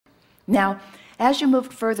Now, as you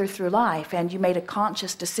moved further through life and you made a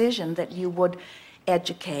conscious decision that you would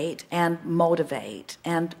educate and motivate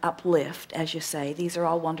and uplift, as you say, these are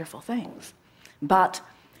all wonderful things. But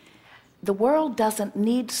the world doesn't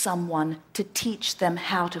need someone to teach them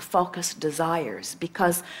how to focus desires,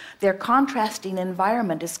 because their contrasting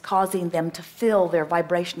environment is causing them to fill their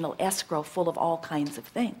vibrational escrow full of all kinds of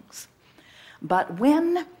things. But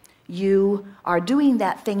when you are doing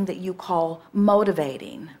that thing that you call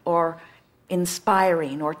motivating or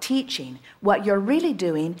inspiring or teaching, what you're really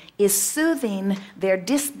doing is soothing their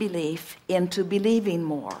disbelief into believing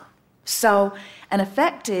more. So an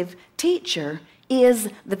effective teacher is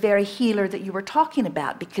the very healer that you were talking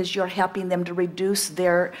about, because you're helping them to reduce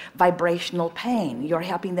their vibrational pain. You're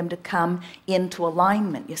helping them to come into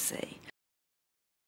alignment, you see.